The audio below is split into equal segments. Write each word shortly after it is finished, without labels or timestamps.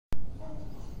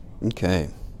Okay.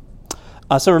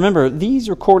 So remember, these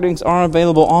recordings are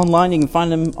available online. You can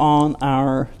find them on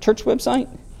our church website.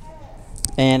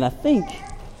 And I think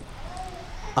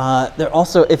they're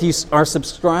also, if you are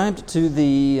subscribed to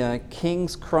the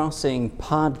King's Crossing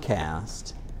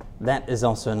podcast, that is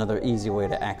also another easy way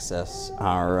to access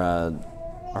our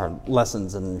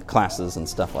lessons and classes and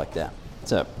stuff like that.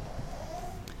 So,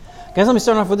 guys, let me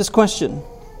start off with this question.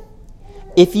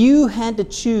 If you had to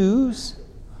choose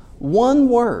one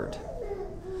word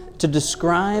to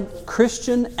describe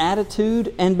Christian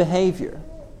attitude and behavior,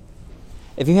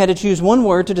 if you had to choose one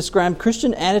word to describe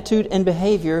Christian attitude and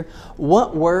behavior,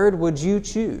 what word would you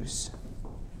choose?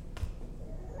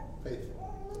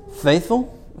 Faithful.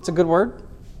 Faithful? That's a good word.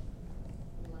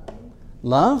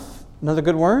 Love? Another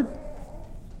good word.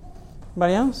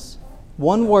 Anybody else?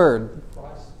 One word.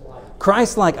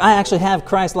 Christ-like. I actually have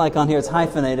Christ-like on here. It's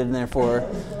hyphenated, and therefore,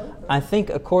 I think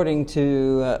according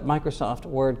to Microsoft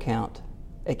Word Count,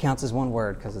 it counts as one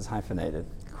word because it's hyphenated.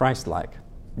 Christ-like.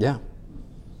 Yeah.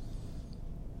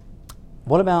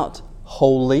 What about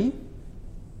holy?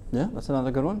 Yeah, that's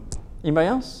another good one. Anybody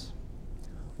else?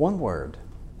 One word.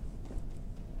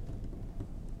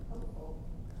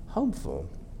 Hopeful.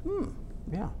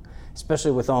 Yeah.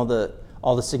 Especially with all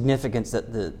the significance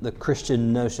that the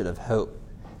Christian notion of hope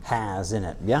has in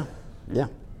it. Yeah. Yeah.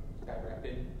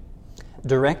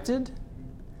 Directed?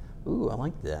 Ooh, I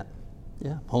like that.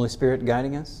 Yeah. Holy Spirit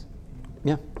guiding us.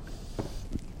 Yeah.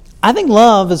 I think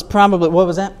love is probably, what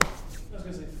was that? I was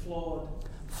going to say flawed.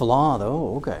 Flawed.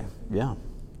 Oh, okay. Yeah.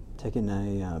 Taking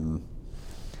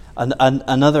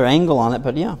another angle on it,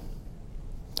 but yeah.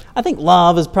 I think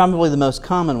love is probably the most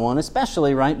common one,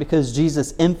 especially, right, because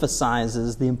Jesus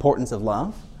emphasizes the importance of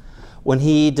love when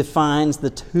he defines the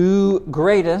two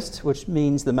greatest, which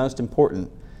means the most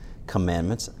important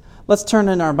commandments. Let's turn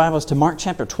in our Bibles to Mark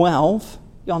chapter 12.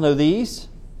 Y'all know these.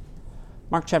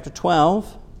 Mark chapter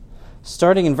 12,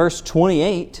 starting in verse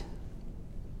 28.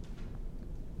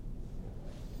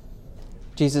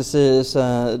 Jesus is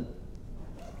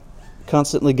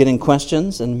constantly getting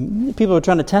questions, and people are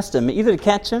trying to test him, either to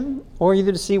catch him or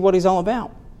either to see what he's all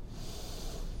about.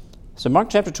 So Mark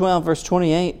chapter 12, verse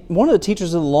 28, one of the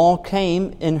teachers of the law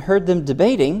came and heard them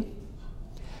debating.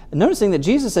 And noticing that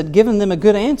Jesus had given them a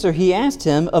good answer, he asked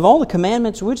him, of all the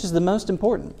commandments, which is the most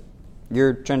important?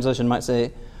 Your translation might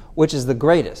say, which is the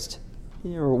greatest?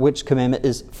 Or which commandment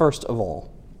is first of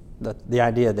all? The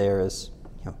idea there is,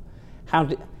 how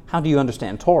do you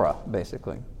understand Torah,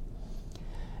 basically?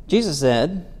 Jesus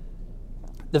said,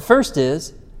 the first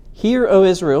is, hear, O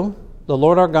Israel, the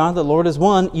Lord our God, the Lord is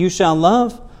one. You shall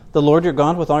love the Lord your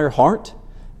God with all your heart,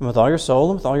 and with all your soul,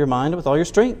 and with all your mind, and with all your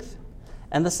strength.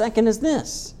 And the second is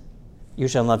this, you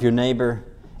shall love your neighbor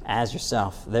as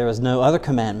yourself. There is no other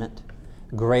commandment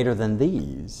greater than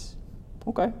these.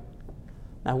 Okay.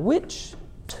 Now, which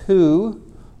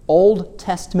two Old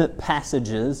Testament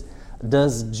passages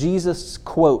does Jesus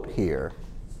quote here?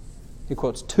 He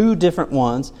quotes two different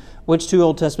ones. Which two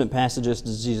Old Testament passages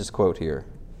does Jesus quote here?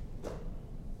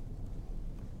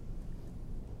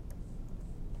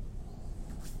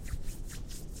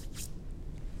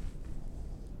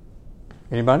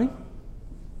 Anybody?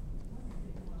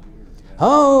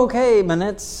 Oh, okay.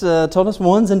 Manette's told us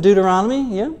one's in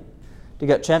Deuteronomy. Yeah? You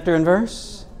got chapter and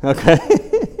verse? Okay.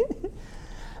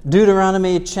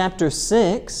 Deuteronomy chapter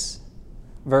 6,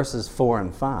 verses 4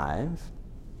 and 5.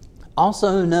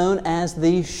 Also known as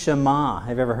the Shema.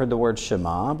 Have you ever heard the word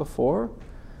Shema before?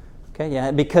 Okay,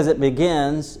 yeah, because it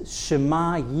begins,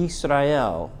 Shema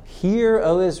Yisrael. Hear,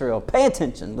 O Israel. Pay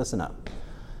attention. Listen up,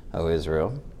 O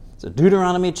Israel. So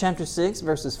Deuteronomy chapter 6,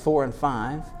 verses 4 and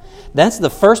 5. That's the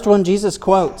first one Jesus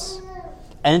quotes.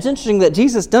 And it's interesting that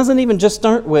Jesus doesn't even just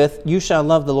start with, you shall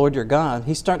love the Lord your God.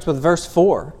 He starts with verse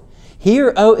 4.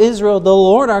 Hear, O Israel, the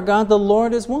Lord our God, the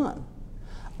Lord is one.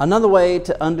 Another way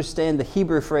to understand the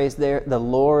Hebrew phrase there, the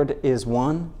Lord is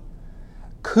one,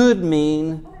 could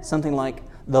mean something like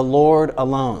the Lord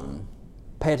alone.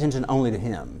 Pay attention only to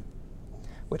Him,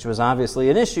 which was obviously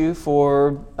an issue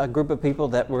for a group of people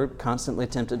that were constantly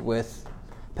tempted with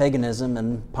paganism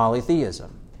and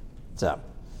polytheism.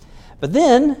 But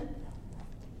then,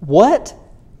 what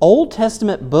Old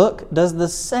Testament book does the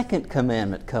second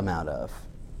commandment come out of?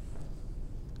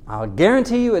 I'll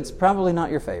guarantee you it's probably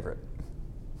not your favorite.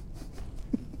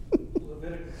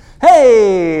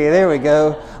 Hey, there we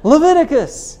go.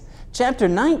 Leviticus chapter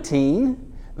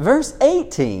 19, verse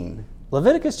 18.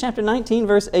 Leviticus chapter 19,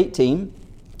 verse 18.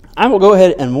 I will go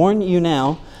ahead and warn you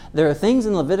now, there are things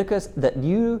in Leviticus that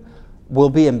you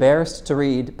will be embarrassed to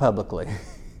read publicly.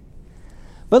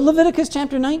 But Leviticus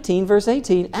chapter 19, verse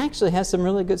 18 actually has some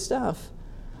really good stuff.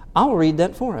 I'll read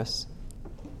that for us.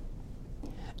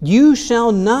 You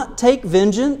shall not take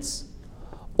vengeance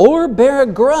or bear a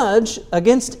grudge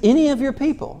against any of your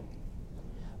people,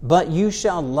 but you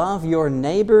shall love your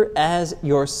neighbor as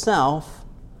yourself.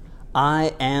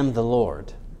 I am the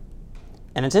Lord.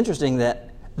 And it's interesting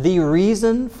that the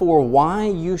reason for why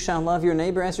you shall love your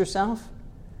neighbor as yourself,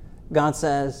 God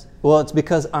says, well, it's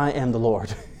because I am the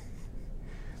Lord.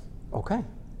 Okay.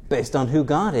 Based on who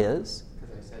God is,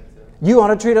 you ought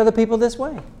to treat other people this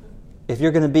way. If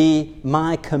you're going to be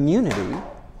my community,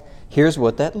 here's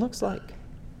what that looks like.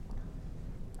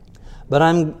 But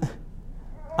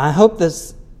I hope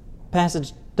this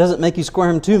passage doesn't make you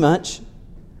squirm too much.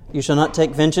 You shall not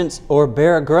take vengeance or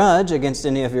bear a grudge against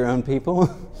any of your own people.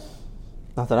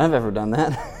 Not that I've ever done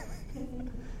that.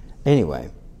 Anyway,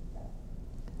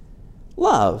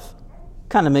 love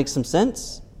kind of makes some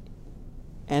sense.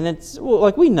 And it's, well,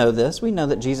 like we know this. We know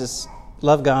that Jesus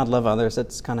loved God, love others.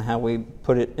 That's kind of how we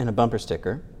put it in a bumper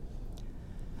sticker.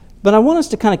 But I want us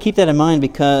to kind of keep that in mind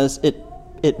because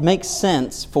it makes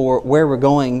sense for where we're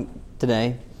going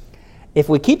today. If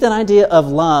we keep that idea of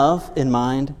love in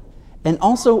mind and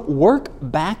also work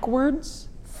backwards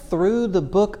through the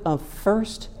book of 1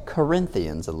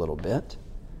 Corinthians a little bit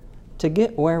to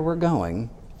get where we're going,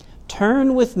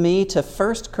 turn with me to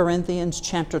 1 Corinthians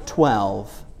chapter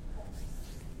 12,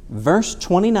 verse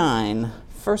 29.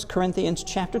 1 Corinthians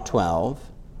chapter 12,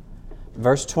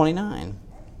 verse 29.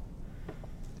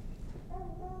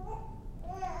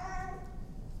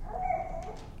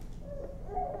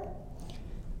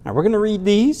 Now we're going to read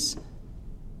these,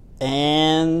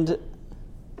 and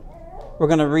we're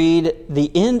going to read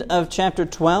the end of chapter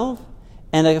 12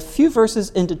 and a few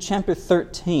verses into chapter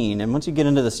 13. And once you get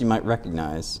into this, you might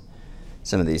recognize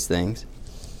some of these things.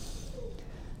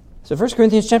 So 1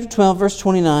 Corinthians chapter 12, verse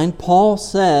 29, Paul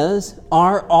says,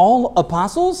 are all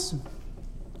apostles?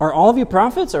 Are all of you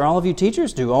prophets? Are all of you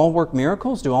teachers? Do all work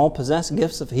miracles? Do all possess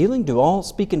gifts of healing? Do all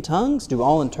speak in tongues? Do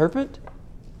all interpret?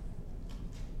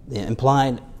 The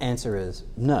implied answer is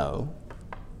no.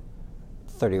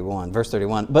 31, verse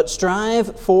 31. But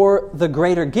strive for the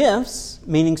greater gifts,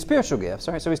 meaning spiritual gifts.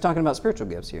 All right, so he's talking about spiritual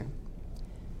gifts here.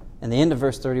 And the end of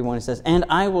verse 31, he says, and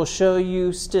I will show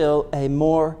you still a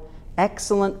more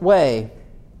excellent way.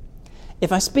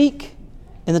 If I speak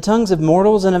in the tongues of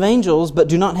mortals and of angels, but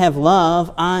do not have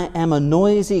love, I am a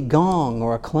noisy gong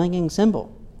or a clanging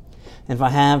cymbal. And if I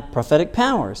have prophetic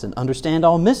powers and understand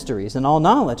all mysteries and all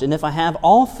knowledge, and if I have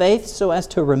all faith so as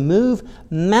to remove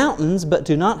mountains, but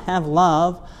do not have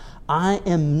love, I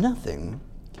am nothing.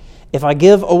 If I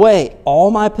give away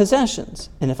all my possessions,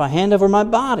 and if I hand over my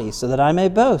body so that I may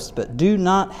boast, but do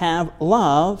not have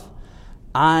love,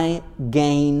 I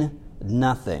gain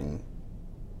nothing.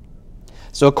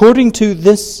 So according to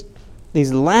these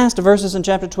last verses in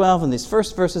chapter 12 and these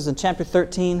first verses in chapter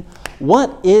 13,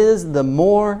 what is the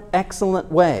more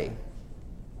excellent way?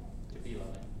 To be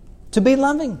loving. To be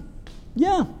loving.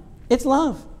 Yeah, it's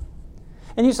love.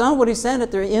 And you saw what he said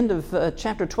at the end of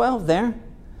chapter 12 there.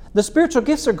 The spiritual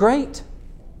gifts are great.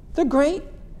 They're great.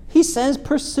 He says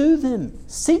pursue them,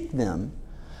 seek them.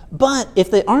 But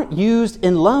if they aren't used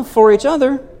in love for each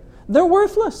other, they're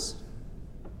worthless.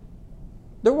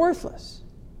 They're worthless.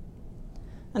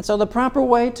 And so the proper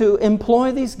way to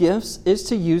employ these gifts is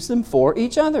to use them for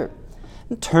each other.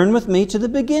 And turn with me to the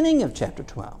beginning of chapter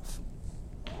 12.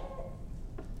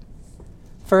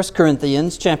 1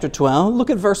 Corinthians chapter 12, look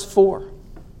at verse 4.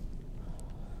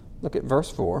 Look at verse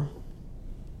 4.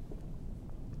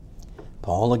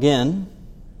 Paul again,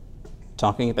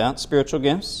 talking about spiritual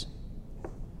gifts.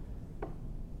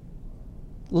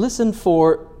 Listen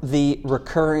for the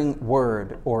recurring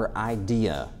word or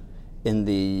idea in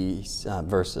these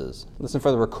verses. Listen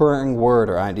for the recurring word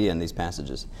or idea in these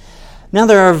passages. Now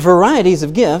there are varieties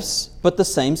of gifts, but the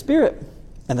same Spirit.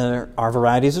 And there are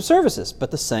varieties of services,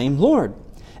 but the same Lord.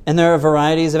 And there are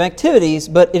varieties of activities,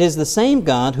 but it is the same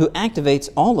God who activates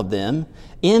all of them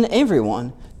in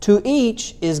everyone. To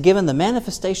each is given the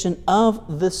manifestation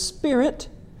of the Spirit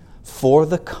for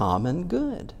the common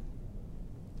good.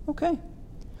 Okay.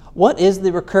 What is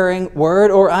the recurring word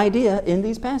or idea in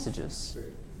these passages?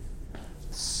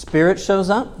 Spirit shows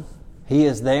up. He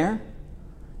is there,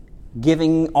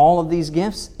 giving all of these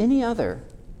gifts. Any other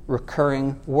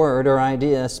recurring word or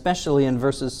idea, especially in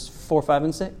verses 4, 5,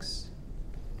 and 6?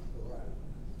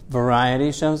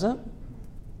 Variety shows up.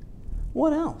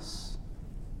 What else?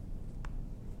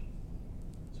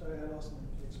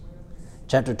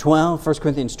 Chapter 12, 1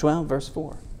 Corinthians 12, verse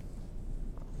 4.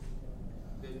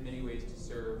 There's many ways to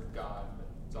serve God, but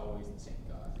it's always the same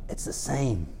God. It's the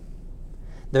same.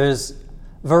 There's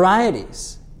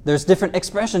varieties. There's different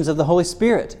expressions of the Holy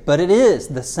Spirit, but it is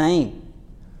the same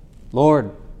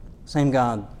Lord, Same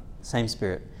God, same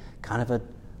Spirit. Kind of a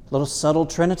little subtle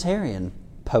Trinitarian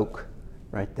poke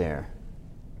right there.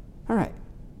 All right.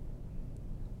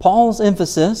 Paul's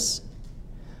emphasis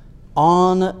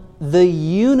on the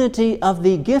unity of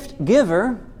the gift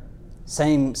giver,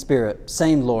 same Spirit,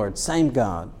 same Lord, same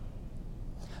God.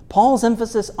 Paul's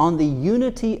emphasis on the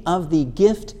unity of the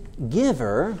gift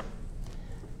giver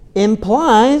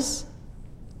implies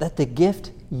that the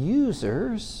gift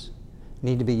users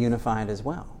need to be unified as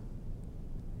well.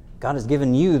 God has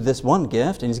given you this one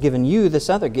gift, and He's given you this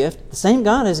other gift. The same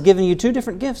God has given you two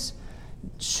different gifts.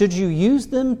 Should you use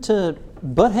them to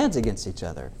butt heads against each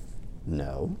other?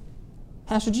 No.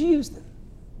 How should you use them?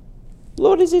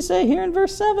 What does He say here in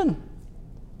verse 7?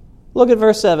 Look at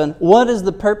verse 7. What is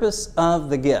the purpose of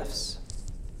the gifts?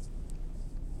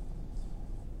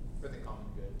 For the common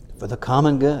good. For the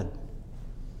common good.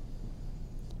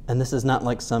 And this is not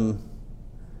like some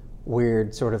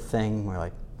weird sort of thing where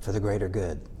like, for the greater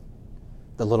good.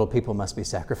 The little people must be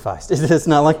sacrificed. It's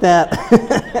not like that.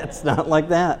 It's not like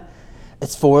that.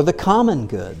 It's for the common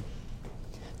good.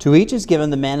 To each is given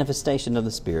the manifestation of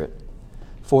the Spirit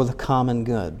for the common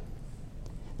good.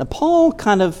 Now, Paul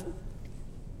kind of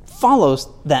follows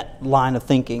that line of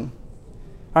thinking.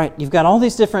 All right, you've got all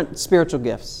these different spiritual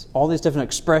gifts, all these different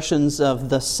expressions of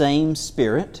the same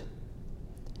Spirit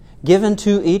given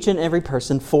to each and every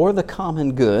person for the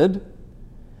common good.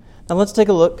 Now, let's take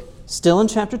a look. Still in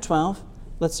chapter 12,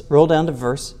 let's roll down to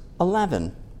verse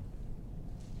 11.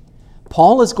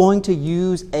 Paul is going to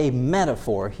use a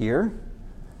metaphor here.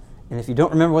 And if you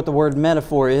don't remember what the word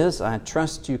metaphor is, I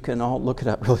trust you can all look it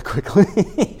up really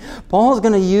quickly. Paul is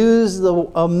going to use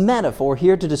a metaphor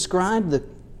here to describe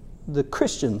the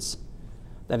Christians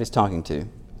that he's talking to.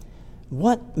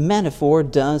 What metaphor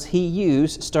does he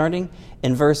use starting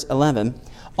in verse 11?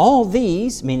 All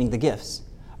these, meaning the gifts,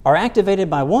 are activated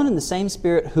by one and the same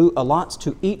Spirit who allots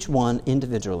to each one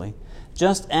individually,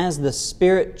 just as the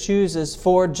Spirit chooses.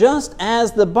 For just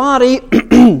as the body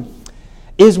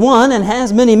is one and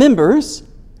has many members,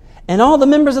 and all the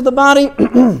members of the body,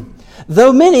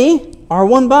 though many, are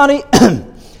one body,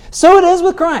 so it is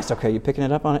with Christ. Okay, you picking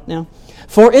it up on it now?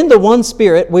 For in the one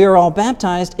Spirit we are all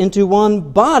baptized into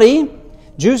one body,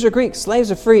 Jews or Greeks, slaves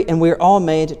or free, and we are all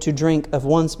made to drink of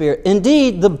one Spirit.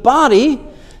 Indeed, the body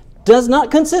does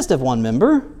not consist of one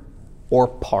member or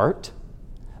part,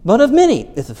 but of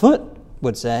many. If the foot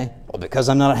would say, well, because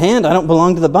I'm not a hand, I don't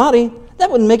belong to the body,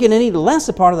 that wouldn't make it any less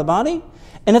a part of the body.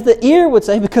 And if the ear would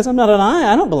say, because I'm not an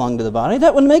eye, I don't belong to the body,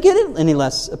 that wouldn't make it any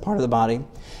less a part of the body.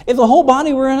 If the whole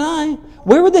body were an eye,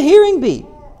 where would the hearing be?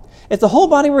 If the whole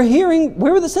body were hearing,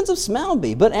 where would the sense of smell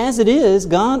be? But as it is,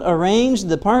 God arranged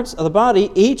the parts of the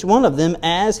body, each one of them,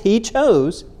 as He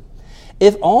chose.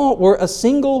 If all were a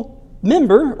single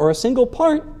member or a single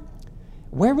part,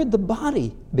 where would the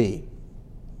body be?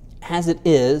 As it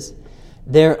is,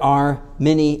 there are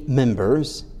many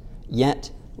members,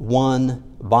 yet one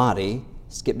body.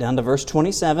 Skip down to verse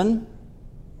 27.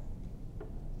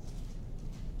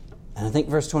 And I think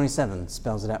verse 27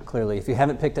 spells it out clearly if you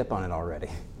haven't picked up on it already.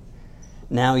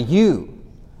 Now you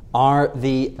are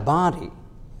the body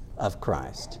of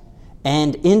Christ,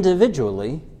 and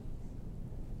individually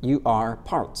you are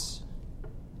parts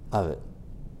of it.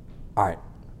 All right,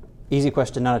 easy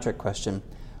question, not a trick question.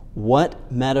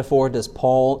 What metaphor does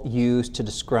Paul use to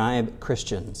describe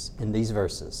Christians in these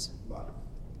verses?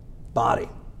 Body.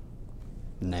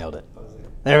 Nailed it.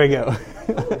 There we go.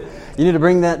 You need to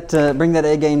bring that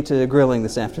A game to grilling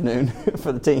this afternoon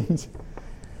for the teens.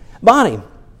 Body.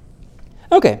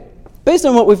 Okay, based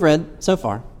on what we've read so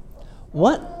far,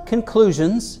 what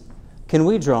conclusions can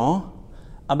we draw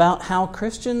about how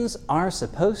Christians are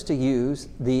supposed to use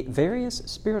the various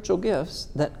spiritual gifts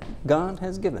that God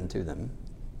has given to them?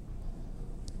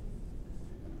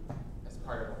 As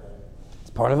part of a whole. It's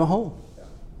part of a whole.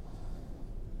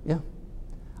 Yeah.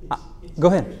 It's Go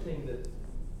ahead. Interesting that,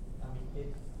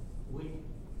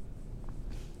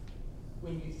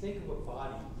 when you think of a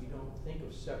body, you don't think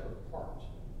of separate parts.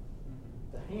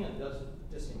 The hand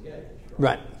doesn't disengage,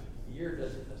 Right. The ear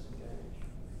doesn't disengage.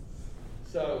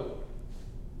 So,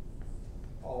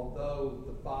 although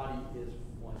the body is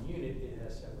one unit, it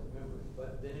has separate members.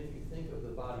 But then if you think of the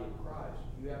body of Christ,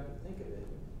 you have to think of it,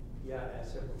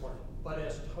 as separate parts, but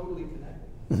as totally connected.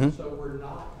 Mm-hmm. So we're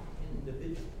not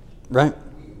individuals. Right.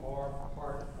 We are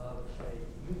part of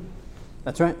a unit.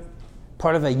 That's right.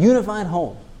 Part of a unified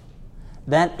whole.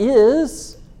 That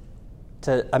is,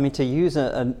 to use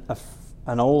an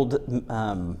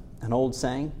old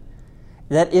saying,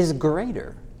 that is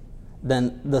greater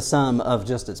than the sum of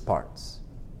just its parts.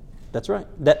 That's right.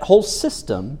 That whole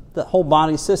system, that whole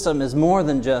body system, is more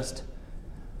than just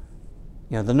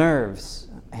the nerves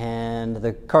and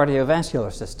the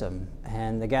cardiovascular system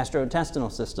and the gastrointestinal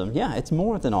system. Yeah, it's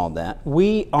more than all that.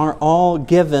 We are all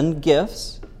given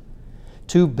gifts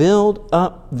to build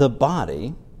up the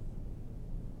body.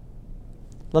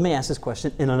 Let me ask this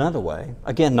question in another way.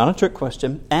 Again, not a trick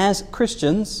question. As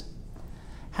Christians,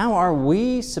 how are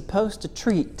we supposed to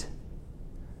treat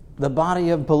the body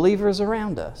of believers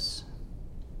around us?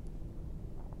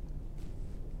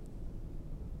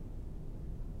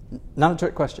 Not a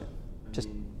trick question. As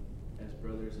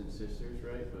brothers and sisters,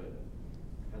 right? But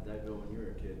how'd that go when you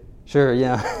were a kid? Sure,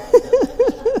 yeah.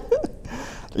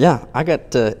 Yeah, I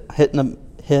got hit in the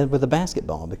head with a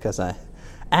basketball because I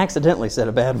accidentally said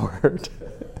a bad word.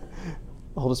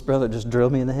 Oldest brother just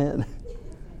drilled me in the head.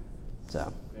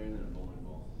 So, Better than a bowling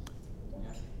ball.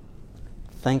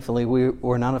 thankfully,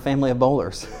 we're not a family of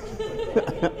bowlers.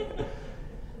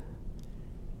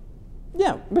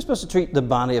 Yeah, we're supposed to treat the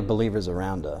body of believers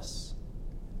around us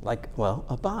like,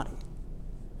 a body.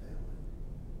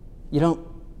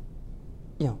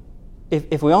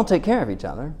 If we all take care of each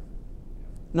other,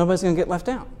 nobody's going to get left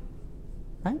out,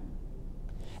 right?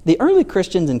 The early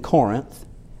Christians in Corinth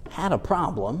had a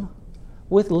problem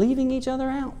with leaving each other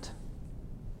out.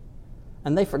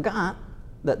 And they forgot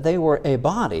that they were a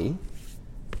body,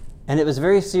 and it was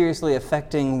very seriously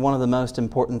affecting one of the most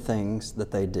important things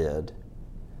that they did.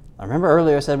 I remember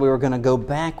earlier I said we were going to go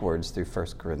backwards through 1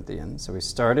 Corinthians. So we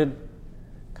started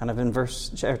kind of in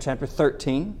chapter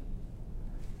 13.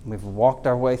 We've walked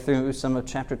our way through some of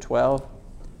chapter 12.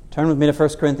 Turn with me to 1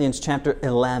 Corinthians chapter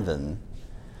 11,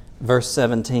 verse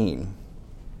 17.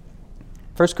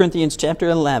 1 Corinthians chapter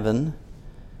 11,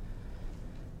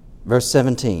 verse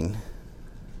 17.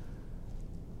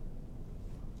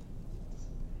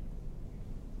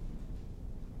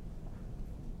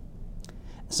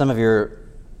 Some of your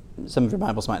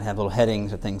Bibles might have little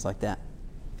headings or things like that.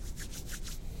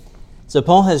 So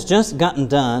Paul has just gotten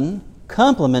done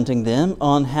complimenting them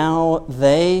on how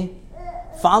they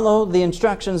follow the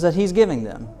instructions that he's giving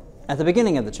them at the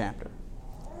beginning of the chapter.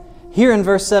 Here in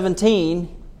verse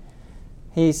 17,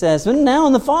 he says, "Now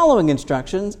in the following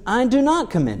instructions, I do not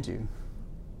commend you."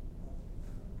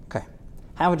 Okay,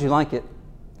 how would you like it?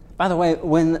 By the way,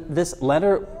 when this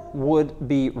letter would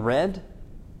be read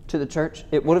to the church,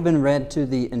 it would have been read to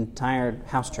the entire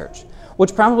house church,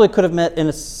 which probably could have met in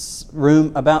a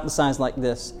room about the size like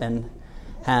this and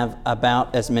have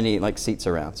about as many seats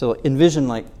around. So envision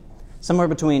somewhere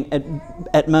between,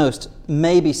 at most,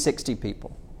 maybe 60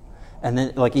 people. And then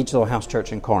each little house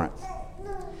church in Corinth.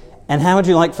 And how would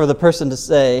you like for the person to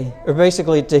say, or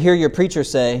basically to hear your preacher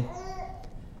say,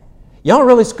 "Y'all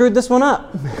really screwed this one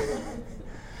up."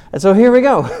 And so here we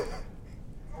go.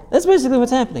 That's basically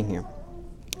what's happening here.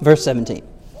 Verse 17.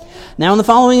 "Now in the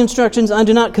following instructions I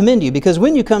do not commend you, because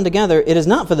when you come together, it is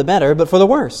not for the better, but for the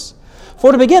worse.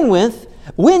 For to begin with,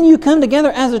 when you come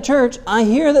together as a church, I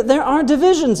hear that there are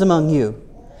divisions among you.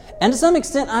 And to some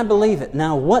extent I believe it."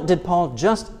 Now what did Paul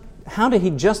how did he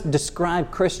just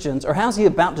describe Christians, or how's he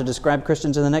about to describe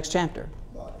Christians in the next chapter?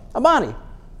 A body.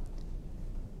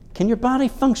 Can your body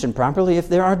function properly if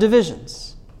there are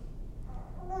divisions?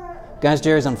 Guys,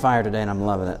 Jerry's on fire today and I'm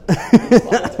loving it.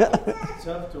 It's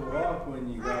tough to walk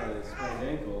when you got a sprained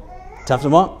ankle. Tough to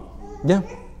walk? Yeah.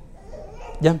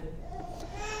 Yeah.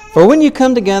 "For when you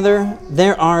come together,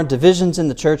 there are divisions in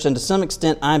the church, and to some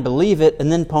extent I believe it."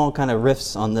 And then Paul kind of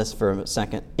riffs on this for a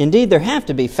second. "Indeed, there have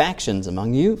to be factions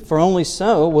among you, for only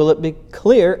so will it be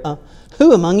clear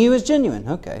who among you is genuine."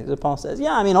 Okay, so Paul says,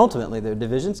 ultimately there are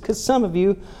divisions, because some of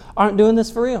you aren't doing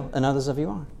this for real, and others of you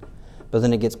are. But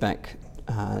then it gets back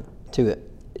to it.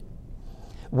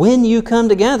 "When you come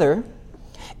together,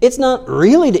 it's not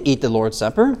really to eat the Lord's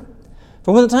Supper.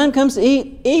 For when the time comes to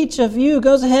eat, each of you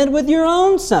goes ahead with your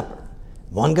own supper.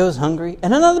 One goes hungry,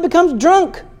 and another becomes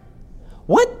drunk.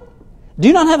 What? Do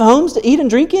you not have homes to eat and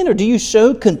drink in? Or do you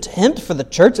show contempt for the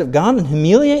church of God and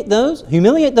humiliate those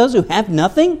who have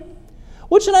nothing?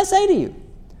 What should I say to you?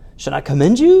 Should I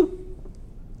commend you?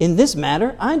 In this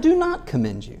matter, I do not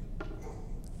commend you."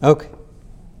 Okay.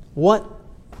 What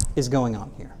is going on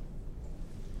here?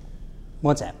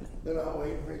 What's happening? They're not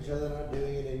waiting for each other, not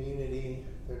doing it in unity.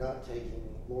 They're not taking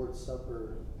Lord's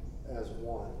Supper as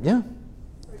one. Yeah.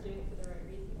 We're doing it for the right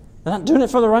reasons. They're not doing it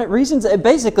for the right reasons.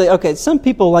 Basically, some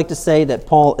people like to say that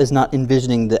Paul is not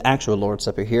envisioning the actual Lord's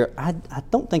Supper here. I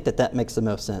don't think that makes the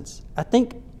most sense. I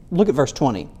think, look at verse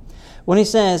 20. When he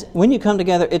says, "When you come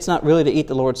together, it's not really to eat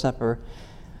the Lord's Supper.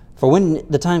 For when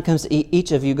the time comes to eat,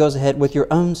 each of you goes ahead with your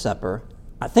own supper."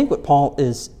 I think what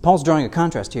Paul's drawing a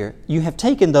contrast here. You have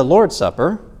taken the Lord's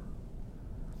Supper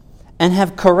and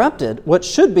have corrupted what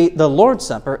should be the Lord's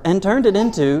Supper and turned it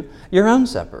into your own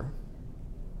supper.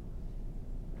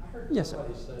 Yes, sir.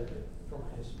 Somebody said that from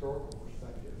a historical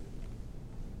perspective,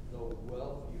 the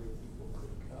wealthier people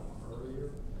could come earlier,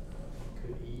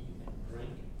 could eat and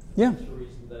drink. Yeah. That's the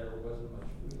reason there wasn't much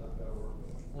food left over.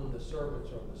 When the servants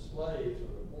or the slaves or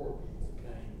the poor people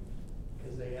came,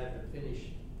 because they had to finish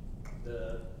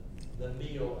the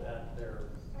meal at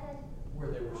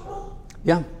where they were served.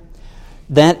 Yeah.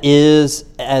 That is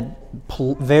a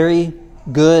very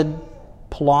good,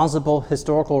 plausible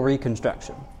historical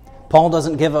reconstruction. Paul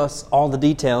doesn't give us all the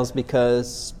details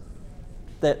because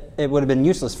that it would have been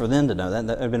useless for them to know that.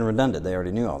 That would have been redundant. They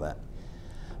already knew all that.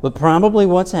 But probably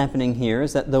what's happening here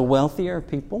is that the wealthier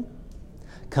people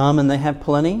come and they have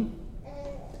plenty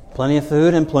of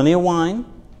food and plenty of wine.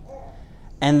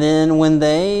 And then when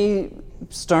they're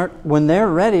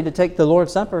ready to take the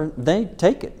Lord's Supper, they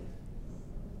take it.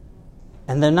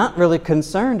 And they're not really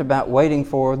concerned about waiting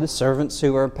for the servants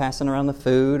who are passing around the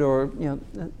food, or a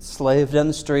slave down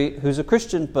the street who's a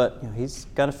Christian, but he's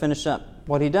got to finish up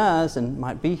what he does and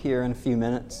might be here in a few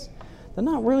minutes. They're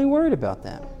not really worried about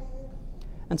that.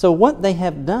 And so what they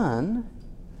have done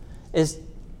is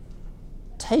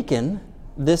taken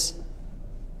this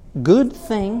good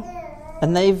thing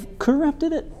and they've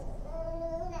corrupted it.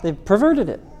 They've perverted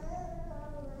it.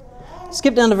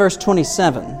 Skip down to verse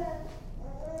 27.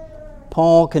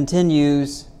 Paul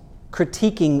continues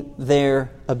critiquing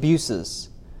their abuses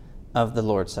of the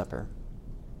Lord's Supper.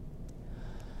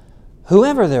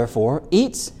 Whoever, therefore,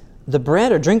 eats the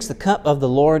bread or drinks the cup of the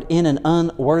Lord in an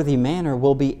unworthy manner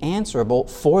will be answerable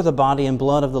for the body and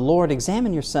blood of the Lord.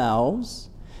 Examine yourselves,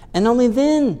 and only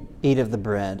then eat of the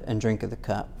bread and drink of the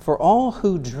cup. For all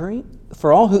who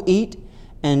eat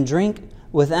and drink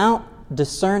without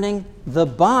discerning the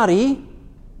body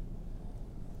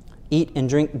eat and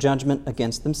drink judgment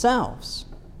against themselves.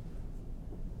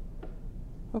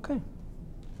 Okay.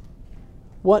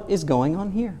 What is going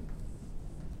on here?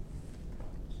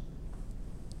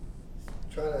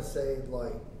 Trying to say,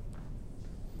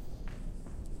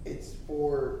 it's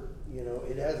for,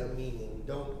 it has a meaning.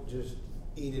 Don't just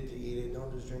eat it to eat it. Don't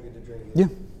just drink it to drink it. Yeah.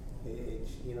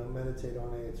 It's, meditate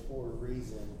on it. It's for a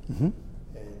reason. Mm-hmm.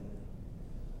 And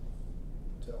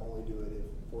to only do it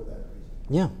for that reason.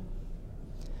 Yeah.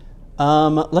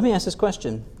 Let me ask this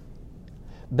question.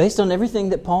 Based on everything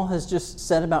that Paul has just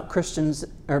said about Christians,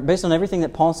 or based on everything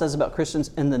that Paul says about Christians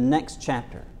in the next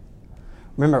chapter,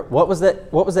 remember, what was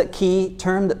that key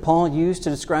term that Paul used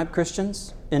to describe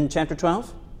Christians in chapter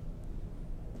 12?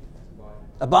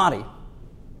 A body.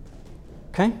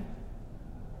 Okay?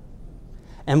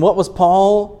 And what was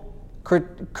Paul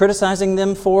criticizing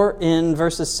them for in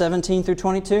verses 17 through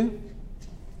 22?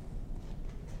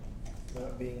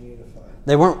 Not being unified.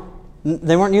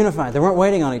 They weren't unified. They weren't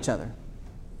waiting on each other.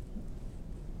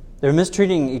 They were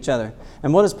mistreating each other.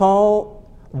 And what is Paul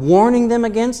warning them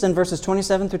against in verses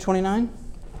 27 through 29?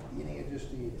 Eating it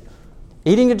just to eat it.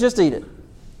 Eating it just to eat it.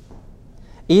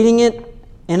 Eating it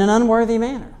in an unworthy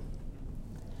manner.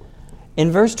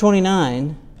 In verse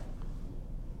 29,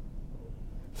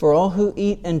 for all who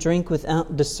eat and drink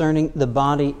without discerning the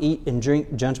body eat and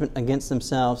drink judgment against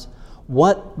themselves.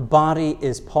 What body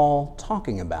is Paul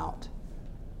talking about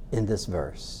in this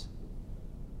verse?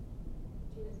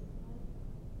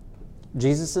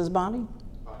 Jesus' body?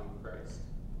 Body of Christ.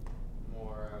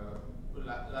 More,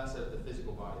 less of the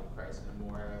physical body of Christ and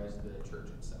more as the church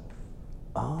itself.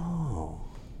 Oh.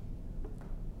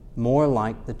 More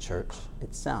like the church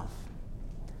itself.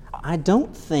 I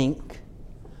don't think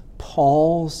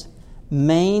Paul's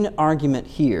main argument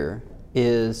here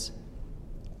is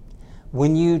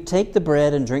when you take the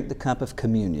bread and drink the cup of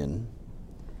communion,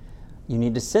 you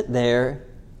need to sit there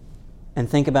and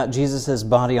think about Jesus'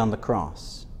 body on the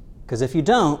cross. Because if you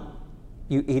don't,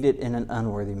 you eat it in an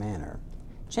unworthy manner.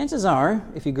 Chances are,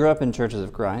 if you grew up in churches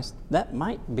of Christ, that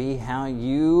might be how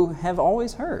you have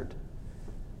always heard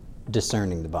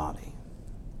discerning the body.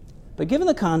 But given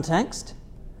the context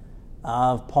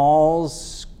of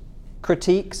Paul's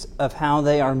critiques of how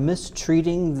they are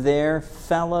mistreating their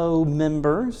fellow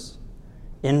members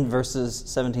in verses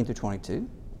 17 through 22,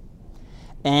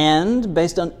 and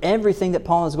based on everything that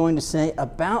Paul is going to say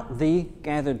about the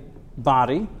gathered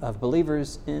body of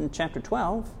believers in chapter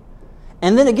 12,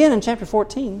 and then again in chapter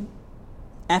 14,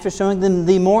 after showing them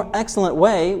the more excellent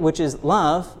way, which is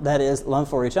love, that is, love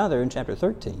for each other in chapter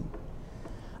 13,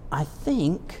 I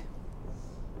think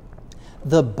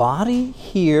the body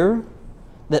here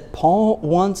that Paul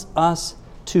wants us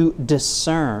to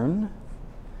discern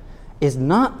is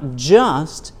not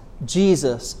just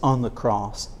Jesus on the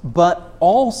cross, but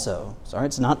also,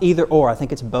 it's not either or, I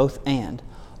think it's both and,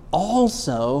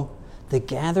 also the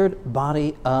gathered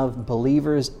body of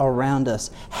believers around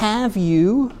us. Have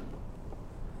you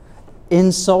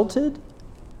insulted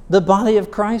the body of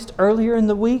Christ earlier in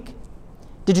the week?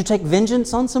 Did you take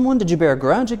vengeance on someone? Did you bear a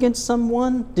grudge against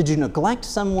someone? Did you neglect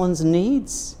someone's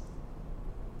needs?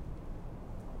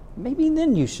 Maybe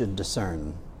then you should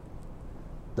discern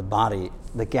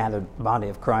the gathered body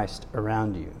of Christ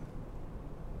around you.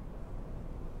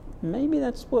 Maybe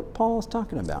that's what Paul is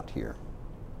talking about here.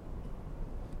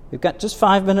 We've got just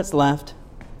 5 minutes left,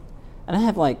 and I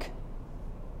have like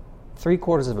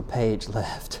 3/4 of a page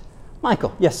left.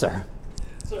 Michael, yes, sir.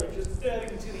 Sorry, just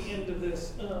adding to the end of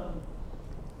this,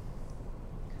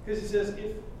 because he says,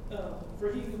 "If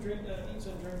for he who eats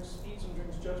and drinks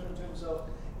judgment to himself,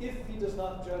 if he does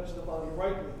not judge the body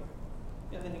rightly."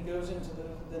 And then he goes into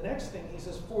the next thing. He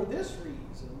says, "For this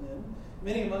reason, then,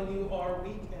 many among you are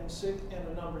weak and sick, and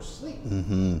a number sleep."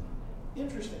 Mm-hmm.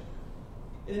 Interesting.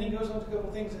 And then he goes on to a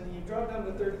couple things, and then you drop down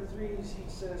to 33. He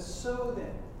says, "So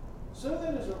then." So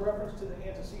then is a reference to the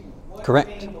antecedent. What Correct.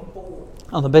 came before?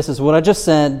 On the basis of what I just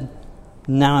said,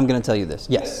 now I'm going to tell you this.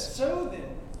 Yes. So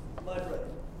then, my brethren,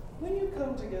 when you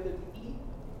come together to eat,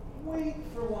 wait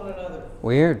for one another.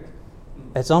 Weird.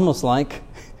 It's almost like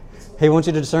he wants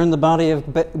you to discern the body of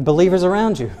believers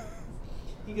around you.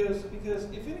 He goes, because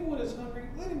if anyone is hungry,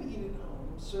 let him eat at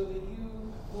home, so that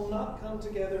you will not come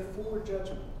together for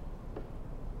judgment.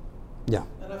 Yeah.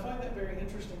 And I find that very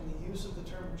interesting, the use of the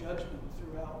term judgment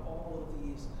throughout all of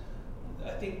these.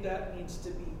 I think that needs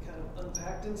to be kind of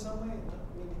unpacked in some way, not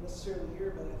maybe necessarily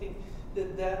here, but I think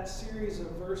that series of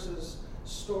verses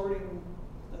starting,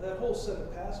 that whole set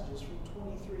of passages from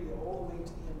 23 all the way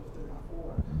to the end of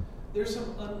 34, there's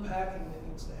some unpacking that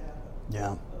needs to happen.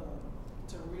 Yeah.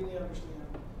 To really understand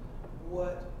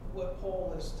what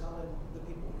Paul is telling the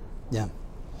people here. Yeah.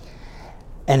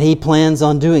 And he plans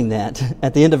on doing that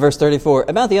at the end of verse 34.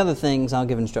 About the other things, I'll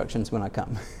give instructions when I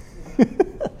come.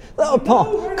 Oh,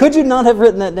 Paul, could you not have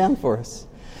written that down for us?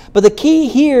 But the key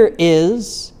here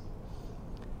is,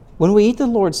 when we eat the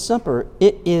Lord's Supper,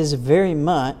 it is very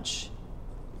much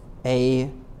a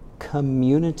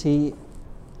community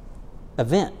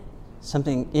event.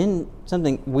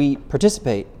 Something we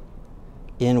participate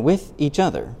in with each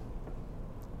other.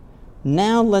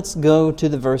 Now let's go to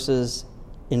the verses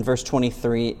in verse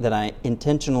 23 that I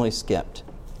intentionally skipped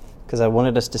because I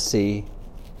wanted us to see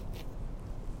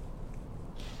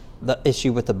the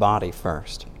issue with the body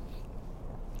first.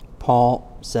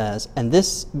 Paul says, and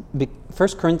this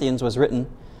 1 Corinthians was written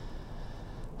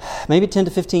maybe 10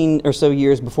 to 15 or so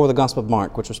years before the Gospel of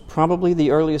Mark, which was probably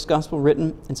the earliest gospel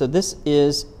written. And so this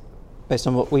is, based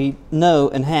on what we know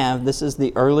and have, this is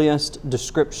the earliest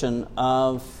description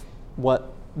of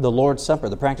what the Lord's Supper,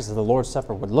 the practice of the Lord's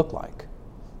Supper would look like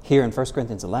here in 1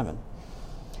 Corinthians 11.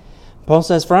 Paul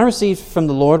says, "For I received from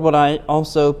the Lord what I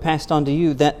also passed on to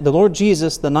you, that the Lord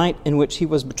Jesus, the night in which he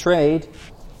was betrayed,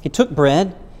 he took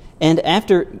bread, and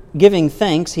after giving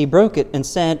thanks, he broke it and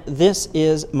said, 'This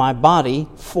is my body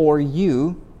for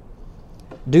you.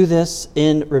 Do this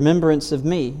in remembrance of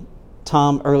me.'"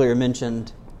 Tom earlier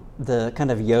mentioned the kind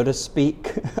of Yoda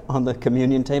speak on the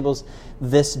communion tables.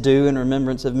 "This do in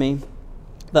remembrance of me."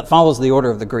 That follows the order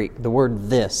of the Greek. The word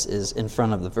 "this" is in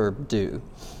front of the verb "do."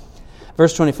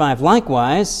 Verse 25,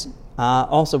 "Likewise,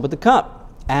 also with the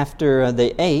cup, after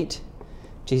they ate,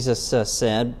 Jesus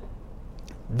said,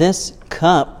 'This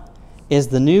cup is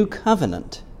the new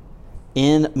covenant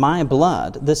in my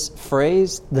blood.'" This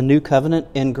phrase, the new covenant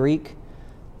in Greek,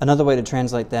 another way to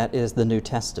translate that is the New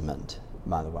Testament,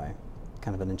 by the way.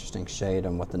 Kind of an interesting shade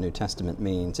on what the New Testament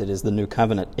means. It is the new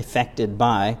covenant effected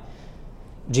by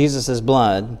Jesus'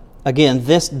 blood. Again,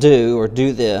 "this do," or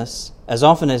 "do this, as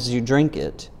often as you drink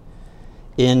it,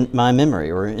 in my memory,"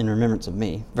 or in remembrance of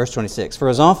me. Verse 26, "For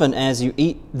as often as you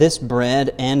eat this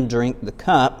bread and drink the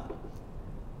cup,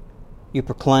 you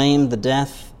proclaim the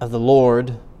death of the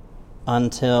Lord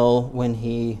until when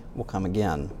he will come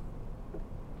again."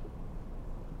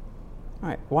 All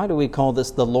right, why do we call this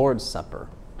the Lord's Supper?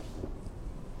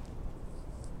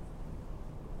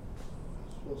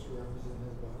 Supposed to represent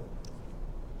his body,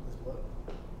 his blood.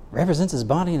 Represents his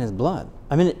body and his blood.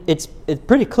 I mean, it's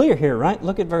pretty clear here, right?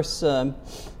 Look at verse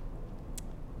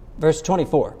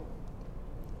 24.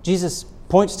 Jesus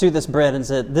points to this bread and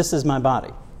said, "This is my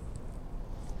body."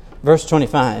 Verse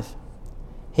 25,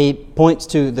 he points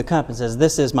to the cup and says,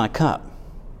 "This is my cup."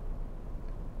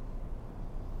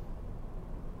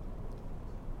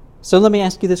 So let me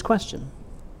ask you this question.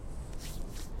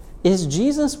 Is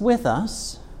Jesus with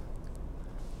us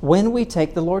when we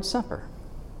take the Lord's Supper?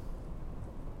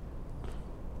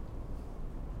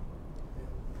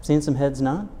 Seeing some heads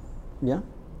nod? Yeah?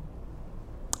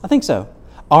 I think so.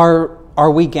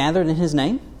 Are we gathered in his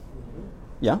name?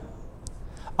 Yeah?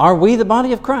 Are we the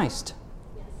body of Christ?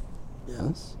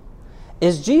 Yes.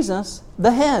 Is Jesus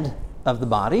the head of the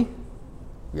body?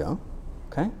 Yeah.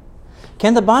 Okay.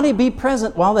 Can the body be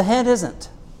present while the head isn't?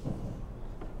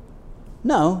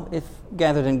 No, if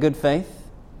gathered in good faith.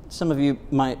 Some of you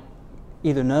might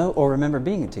either know or remember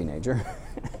being a teenager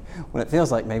when it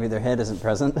feels like maybe their head isn't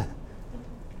present.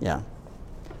 Yeah.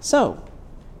 So,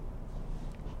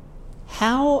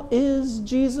 how is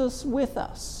Jesus with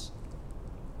us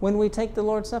when we take the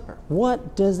Lord's Supper?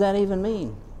 What does that even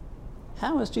mean?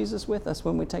 How is Jesus with us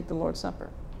when we take the Lord's Supper?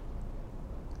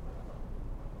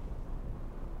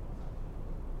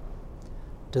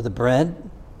 Do the bread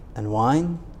and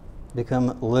wine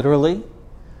become literally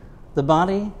the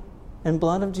body and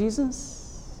blood of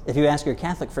Jesus? If you ask your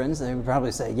Catholic friends, they would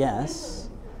probably say yes.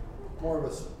 More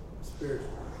of a spiritual.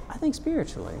 I think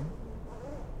spiritually.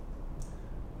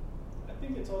 I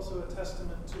think it's also a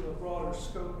testament to a broader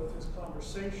scope of his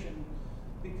conversation,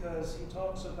 because he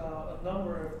talks about a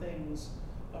number of things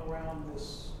around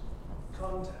this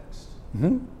context.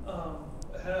 Mm-hmm.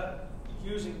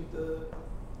 Using the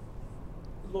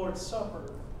Lord's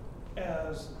Supper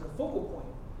as the focal point.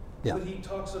 Yeah. But he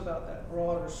talks about that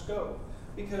broader scope,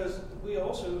 because we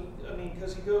also,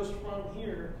 because he goes from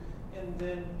here and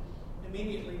then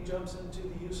immediately jumps into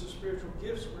the use of spiritual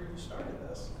gifts where you started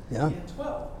us in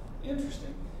 12.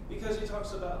 Interesting, because he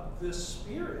talks about the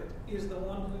Spirit is the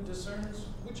one who discerns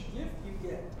which gift you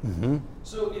get. Mm-hmm.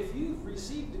 So if you've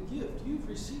received a gift, you've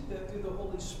received that through the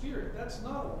Holy Spirit. That's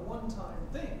not a one-time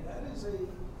thing. That is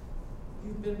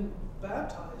you've been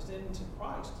baptized into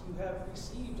Christ. You have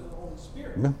received the Holy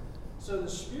Spirit. Yeah. So the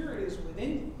Spirit is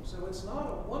within you. So it's not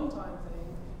a one-time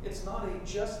thing. It's not a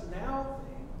just now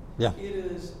thing. Yeah. It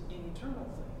is an eternal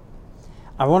thing.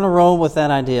 I want to roll with that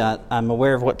idea. I'm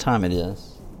aware of what time it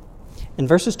is. In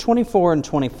verses 24 and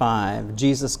 25,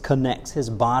 Jesus connects his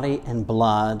body and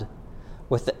blood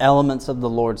with the elements of the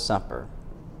Lord's Supper.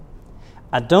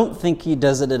 I don't think he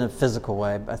does it in a physical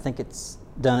way, but I think it's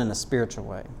done in a spiritual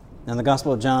way. In the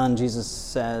Gospel of John, Jesus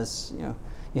says,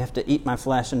 you have to eat my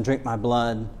flesh and drink my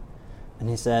blood. And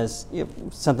he says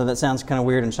something that sounds kind of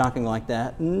weird and shocking like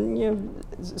that. And,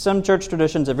 some church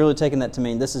traditions have really taken that to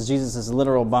mean this is Jesus'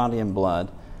 literal body and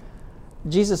blood.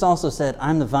 Jesus also said,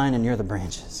 I'm the vine and you're the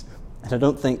branches. And I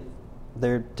don't think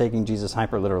they're taking Jesus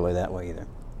hyper-literally that way either.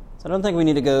 So I don't think we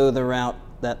need to go the route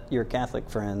that your Catholic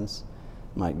friends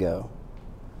might go.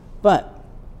 But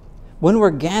when we're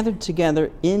gathered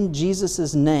together in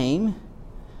Jesus' name,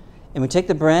 and we take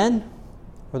the bread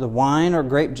or the wine or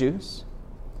grape juice,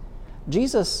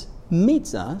 Jesus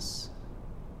meets us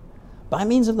by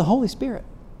means of the Holy Spirit.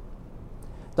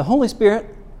 The Holy Spirit,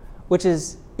 which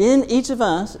is in each of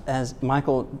us, as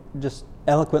Michael just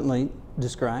eloquently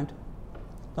described,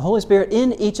 the Holy Spirit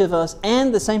in each of us,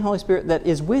 and the same Holy Spirit that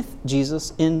is with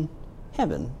Jesus in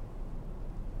heaven.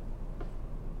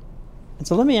 And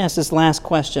so let me ask this last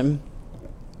question.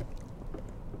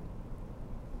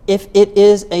 If it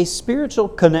is a spiritual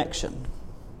connection,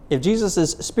 if Jesus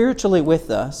is spiritually with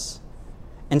us,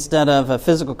 instead of a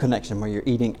physical connection where you're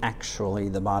eating actually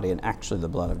the body and actually the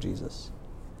blood of Jesus,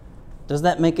 does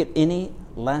that make it any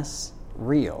less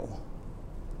real?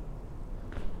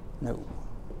 No,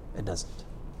 it doesn't.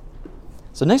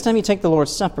 So next time you take the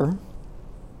Lord's Supper,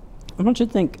 I want you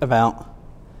to think about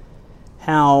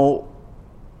how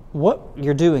what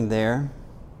you're doing there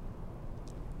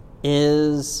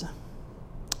it's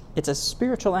a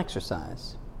spiritual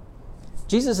exercise.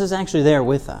 Jesus is actually there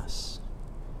with us.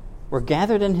 We're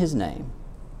gathered in his name,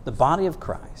 the body of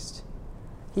Christ.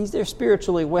 He's there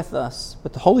spiritually with us,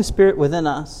 with the Holy Spirit within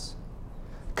us,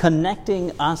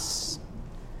 connecting us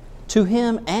to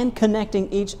him and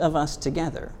connecting each of us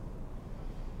together.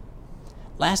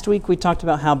 Last week we talked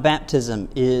about how baptism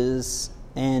is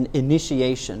an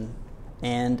initiation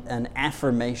and an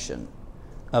affirmation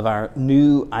of our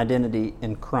new identity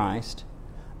in Christ.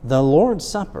 The Lord's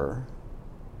Supper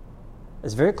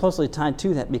is very closely tied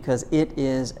to that because it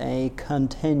is a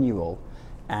continual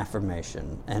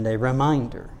affirmation and a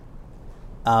reminder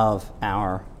of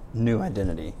our new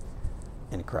identity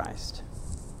in Christ.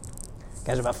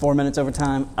 Guys, about 4 minutes over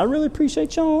time. I really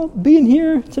appreciate y'all being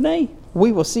here today.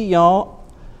 We will see y'all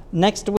next week.